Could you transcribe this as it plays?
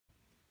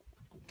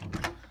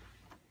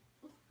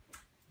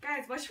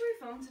Guys, what should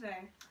we film today?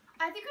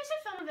 I think we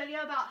should film a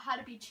video about how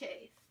to be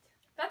chaste.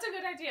 That's a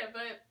good idea,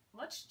 but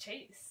what's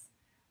chaste?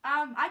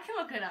 I can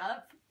look it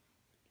up.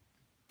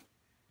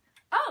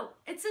 Oh,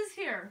 it says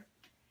here.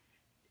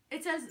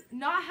 It says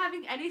not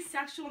having any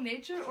sexual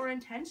nature or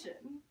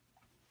intention.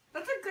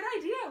 That's a good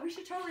idea. We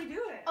should totally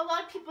do it. A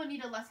lot of people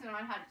need a lesson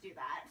on how to do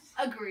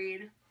that.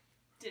 Agreed.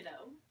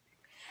 Ditto.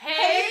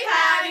 Hey,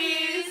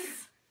 Patties!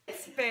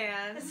 It's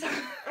fans.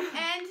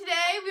 And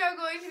today we are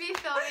going to be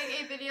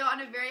filming a video on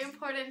a very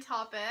important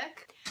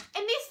topic.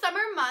 In these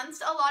summer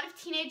months, a lot of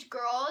teenage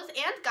girls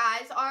and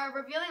guys are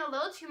revealing a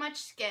little too much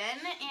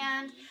skin,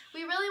 and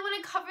we really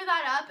want to cover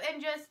that up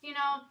and just, you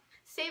know,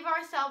 save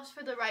ourselves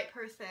for the right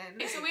person.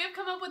 Okay, so we have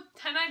come up with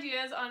 10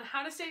 ideas on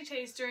how to stay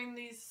chaste during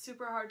these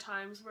super hard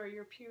times where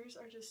your peers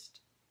are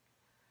just...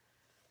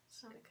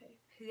 It's not okay.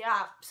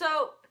 Yeah,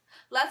 so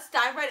let's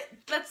dive right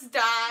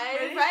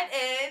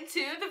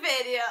into the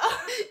video.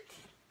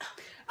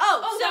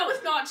 Oh, so that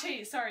was not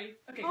chaste, sorry.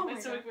 Okay, oh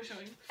so we're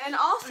showing. And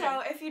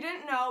also, if you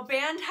didn't know,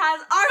 Band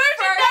has our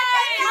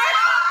merchandise!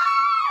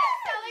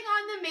 Selling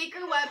on the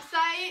Maker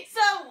website.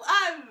 So,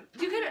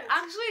 you can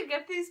actually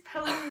get these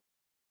pillows.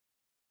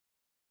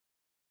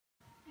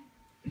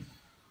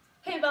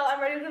 Hey, Belle, I'm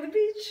ready to go to the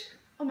beach.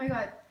 Oh my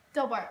god,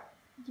 Delbart,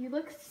 you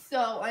look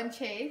so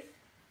unchaste.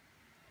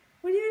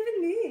 What do you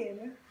even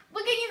mean?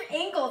 Look at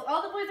your ankles.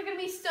 All the boys are going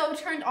to be so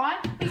turned on.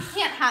 We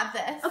can't have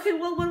this. Okay,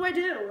 well, what do I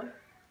do?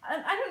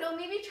 I don't know,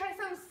 maybe try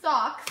some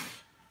socks.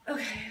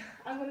 Okay,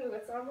 I'm gonna go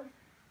get some.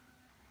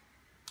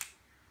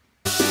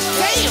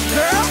 Damn,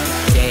 girl!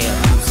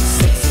 Damn, who's a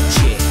sexy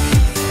chick?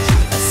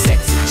 A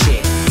sexy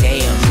chick.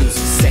 Damn, who's a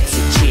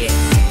sexy chick?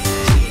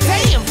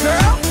 Damn,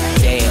 girl!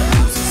 Damn,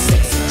 who's a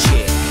sexy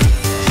chick?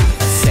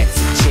 A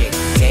sexy chick.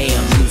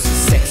 Damn, who's a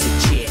sexy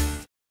chick?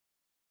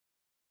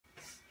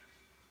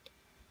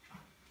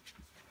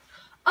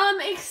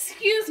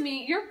 Excuse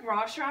me, your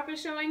bra strap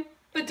is showing,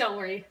 but don't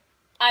worry.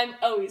 I'm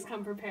always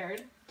come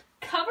prepared.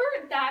 Cover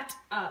that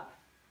up.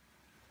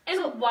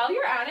 And while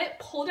you're at it,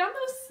 pull down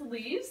those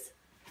sleeves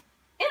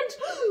and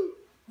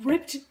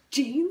ripped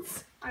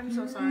jeans. I'm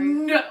so sorry.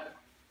 No.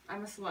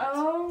 I'm a slut.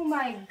 Oh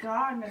my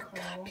god,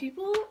 Nicole.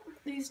 People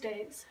these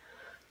days.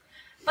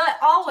 But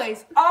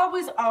always,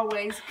 always,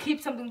 always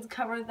keep something to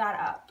cover that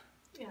up.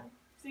 Yeah.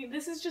 See,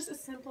 this is just a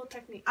simple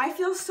technique. I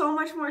feel so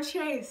much more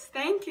chaste.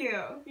 Thank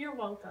you. You're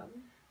welcome.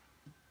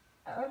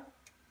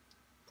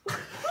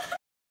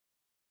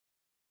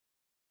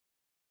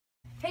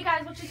 Hey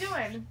guys, what you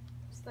doing?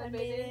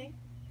 Sunbathing.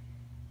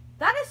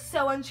 That is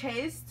so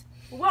unchaste.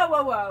 Whoa,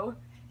 whoa, whoa.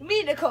 Me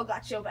and Nicole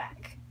got your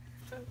back.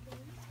 Okay.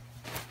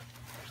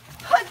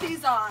 Put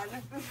these on.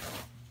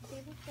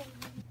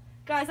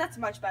 Guys, that's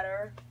much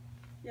better.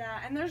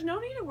 Yeah, and there's no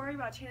need to worry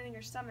about tanning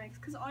your stomachs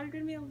because all you're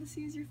going to be able to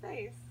see is your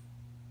face.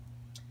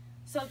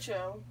 So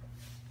true.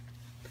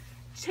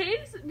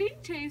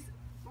 Being chaste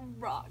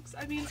rocks.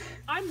 I mean,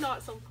 I'm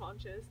not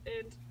self-conscious,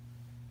 and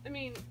I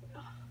mean,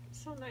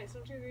 it's so nice.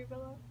 Don't you agree,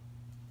 Bella?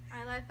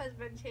 My life has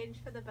been changed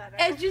for the better.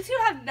 And you two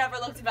have never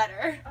looked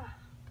better.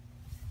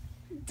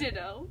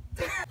 Ditto.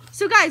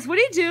 So guys, what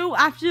do you do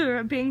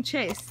after being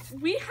chaste?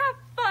 We have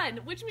fun,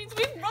 which means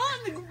we roll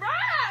in the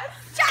grass.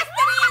 Chastity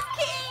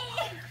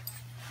is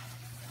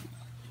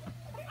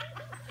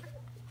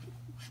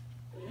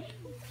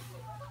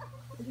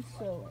key! It's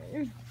so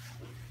weird.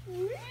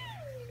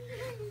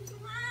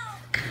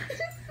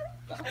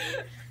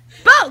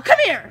 Bo, come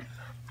here!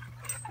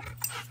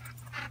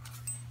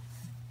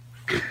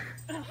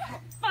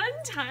 Fun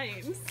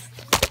times.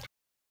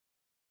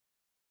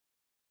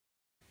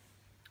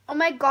 Oh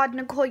my god,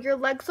 Nicole, your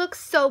legs look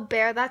so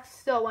bare. That's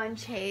so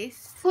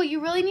unchaste. Well,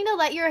 you really need to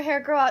let your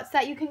hair grow out so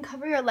that you can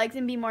cover your legs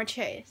and be more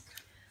chaste.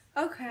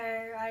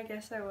 Okay, I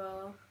guess I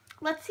will.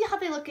 Let's see how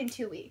they look in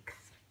 2 weeks.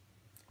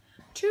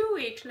 2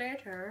 weeks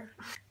later.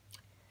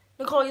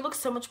 Nicole, you look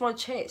so much more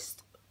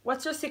chaste.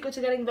 What's your secret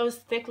to getting those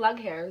thick leg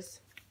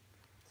hairs?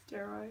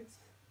 Steroids.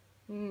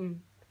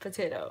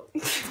 Potato.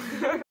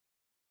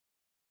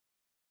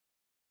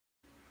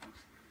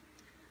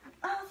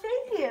 Oh,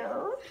 thank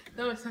you.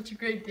 That was such a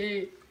great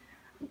date.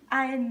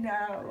 I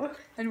know.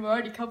 And we're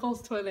already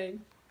couples twinning.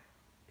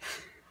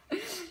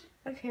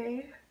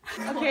 Okay.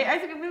 Okay, I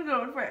think I'm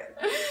going for it.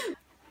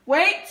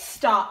 Wait,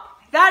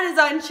 stop. That is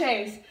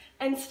unchaste.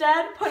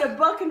 Instead, put a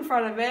book in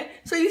front of it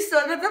so you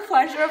still get the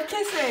pleasure of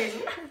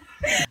kissing.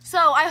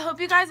 So, I hope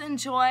you guys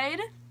enjoyed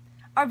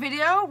our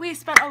video. We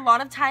spent a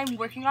lot of time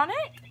working on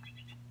it.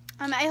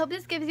 I hope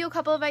this gives you a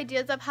couple of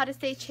ideas of how to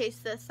stay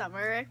chaste this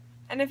summer.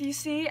 And if you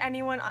see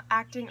anyone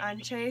acting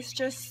unchaste,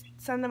 just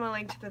send them a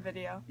link to the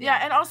video. Yeah,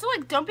 and also,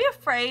 like, don't be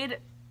afraid.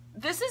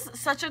 This is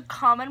such a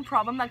common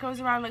problem that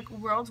goes around, like,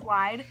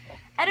 worldwide.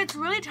 And it's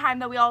really time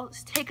that we all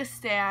take a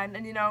stand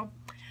and, you know,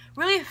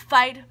 really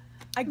fight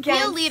against...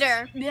 Be a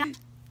leader. Yeah.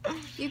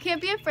 You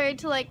can't be afraid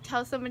to, like,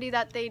 tell somebody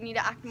that they need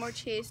to act more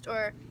chaste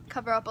or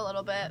cover up a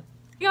little bit.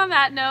 On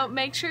that note,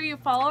 make sure you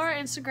follow our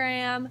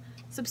Instagram,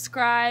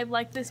 subscribe,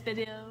 like this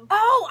video.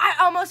 Oh, I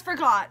almost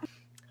forgot.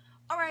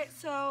 All right,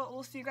 so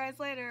we'll see you guys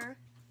later.